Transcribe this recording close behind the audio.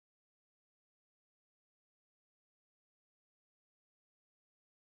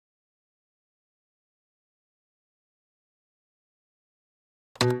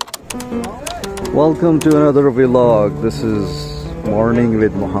Welcome to another vlog. This is Morning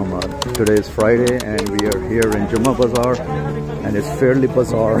with Muhammad. Today is Friday and we are here in Juma Baazar, and it's fairly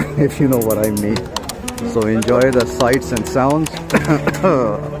bizarre if you know what I mean. So enjoy the sights and sounds.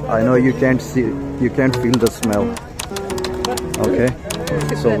 I know you can't feel the smell. Okay,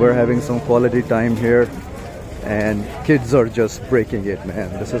 so we're having some quality time here and kids are just breaking it, man.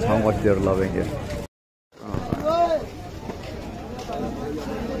 This is how much they're loving it.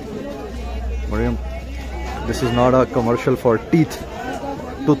 Mariam, this is not a commercial for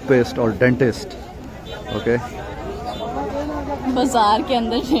toothpaste or dentist. Okay, बाजार के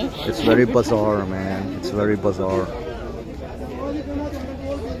अंदर है. It's very bizarre, man. It's very bizarre.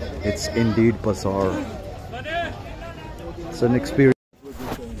 It's indeed bizarre. It's an experience.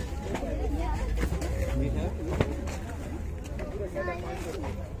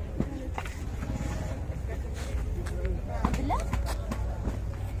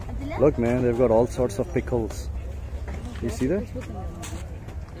 Look, man, they've got all sorts of pickles. You see that?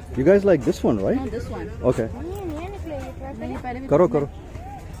 You guys like this one, right? No, this one. Okay. Karo.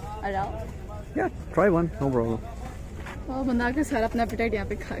 Allow? Yeah, try one. No problem. Oh, बंदा के सारा अपना appetite यहाँ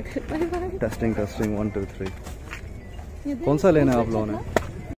पे खा करता है. Testing. 1, 2, 3. कौन सा लेना है आप लोगों ने?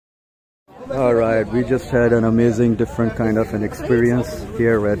 All right, we just had an amazing, different kind of an experience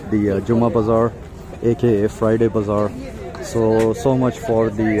here at the Juma Baazar, aka Friday Bazaar. So much for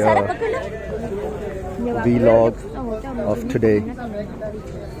the vlog of today.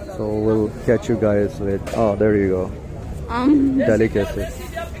 So we'll catch you guys with. Oh, there you go. Delicacy.